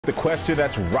The question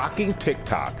that's rocking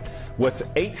TikTok: what's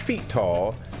 8 feet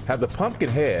tall, has a pumpkin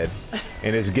head,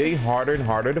 and is getting harder and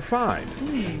harder to find?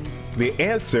 The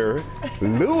answer,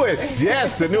 Lewis.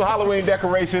 Yes, the new Halloween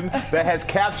decoration that has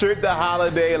captured the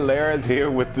holiday. Lara's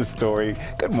here with the story.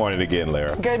 Good morning again,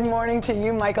 Lara. Good morning to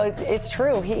you, Michael. It's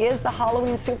true. He is the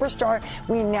Halloween superstar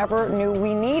we never knew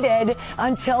we needed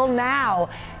until now.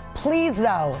 Please,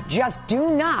 though, just do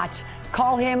not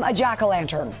call him a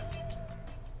jack-o'-lantern.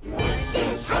 This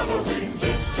is Halloween,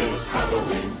 this is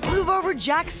Halloween. Move over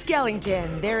Jack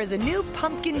Skellington. There is a new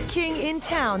Pumpkin King in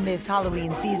town this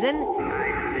Halloween season.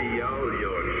 I see all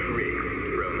your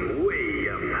tricks from way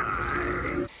up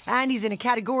high. And he's in a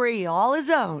category all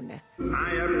his own. I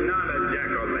am not a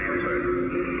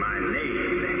jack-o'-lantern. My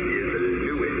name is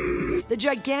Lewis. The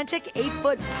gigantic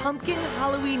 8-foot pumpkin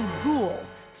Halloween ghoul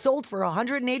sold for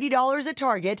 $180 at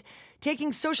Target,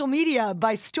 taking social media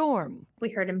by storm. We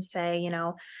heard him say,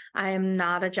 I am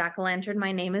not a jack-o'-lantern.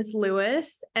 My name is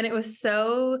Lewis. And it was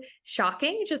so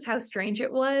shocking just how strange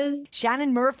it was.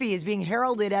 Shannon Murphy is being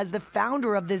heralded as the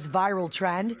founder of this viral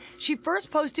trend. She first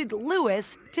posted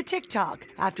Lewis to TikTok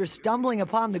after stumbling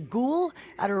upon the ghoul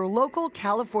at her local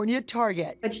California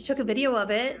Target. I just took a video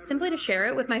of it simply to share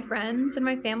it with my friends and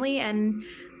my family, and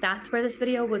that's where this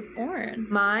video was born.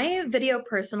 My video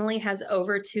personally has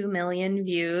over 2 million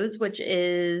views, which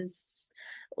is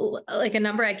like a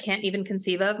number I can't even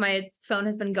conceive of. My phone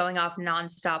has been going off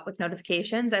nonstop with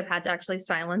notifications. I've had to actually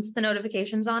silence the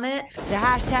notifications on it. The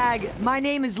hashtag My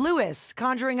Name is Lewis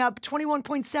conjuring up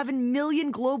 21.7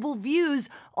 million global views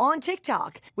on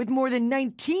TikTok, with more than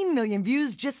 19 million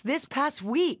views just this past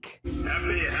week.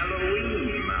 Happy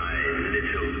Halloween, my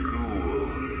little ghoul.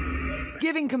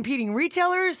 Giving competing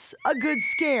retailers a good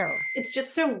scare. It's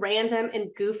just so random and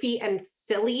goofy and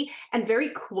silly and very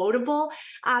quotable.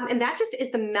 And that just is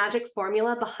the magic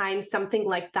formula behind something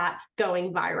like that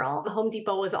going viral. Home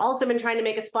Depot has also been trying to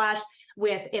make a splash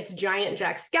with its giant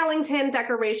Jack Skellington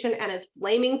decoration and its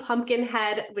flaming pumpkin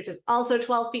head, which is also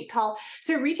 12 feet tall.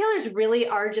 So retailers really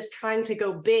are just trying to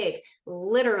go big,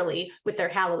 literally, with their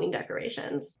Halloween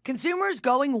decorations. Consumers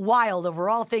going wild over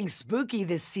all things spooky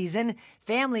this season.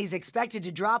 Families expected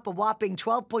to drop a whopping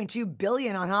 $12.2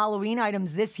 billion on Halloween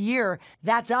items this year.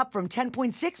 That's up from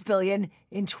 $10.6 billion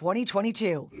in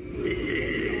 2022.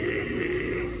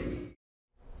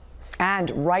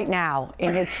 And right now,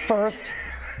 in his first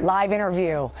live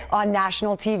interview on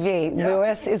national TV,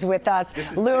 Lewis is with us.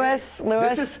 Lewis.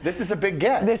 This is a big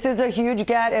get. This is a huge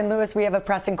get. And Lewis, we have a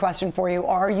pressing question for you.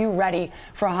 Are you ready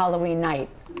for Halloween night?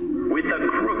 With a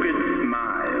crooked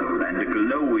smile and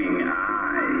glowing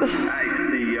eyes, I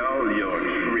see all your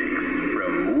tricks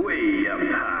from way up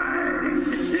high.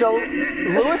 So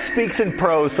Lewis speaks in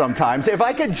prose sometimes. If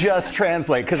I could just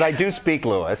translate, because I do speak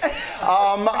Lewis,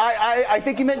 I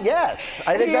think he meant yes.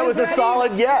 I think that was a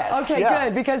solid yes. Okay,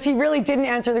 good, because he really didn't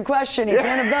answer the question. He's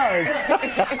one of those.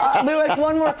 Lewis,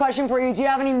 one more question for you. Do you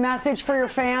have any message for your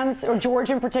fans, or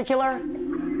George in particular?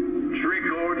 Trick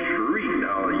or treat,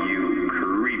 all you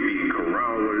creepy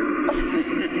crawlers.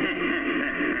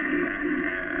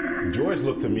 George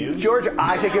looked amused. George,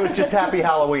 I think it was just Happy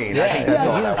Halloween. I think that's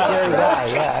all that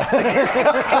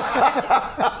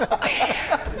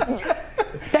was.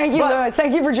 Thank you, Lewis.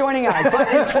 Thank you for joining us.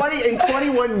 But in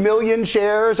 21 million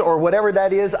shares, or whatever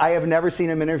that is, I have never seen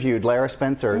him interviewed. Lara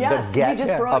Spencer, the get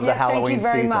of the Halloween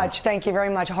season. Thank you very much. Thank you very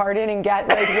much. Hard in and get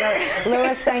right here.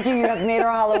 Lewis, thank you. You have made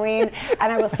our Halloween,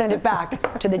 and I will send it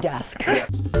back to the desk.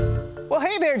 Well,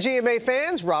 hey there, GMA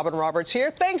fans. Robin Roberts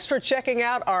here. Thanks for checking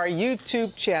out our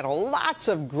YouTube channel. Lots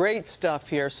of great stuff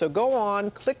here. So go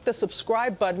on, click the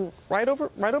subscribe button right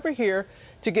over here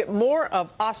to get more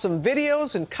of awesome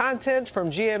videos and content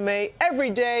from GMA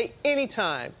every day,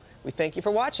 anytime. We thank you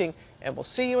for watching, and we'll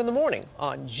see you in the morning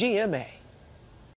on GMA.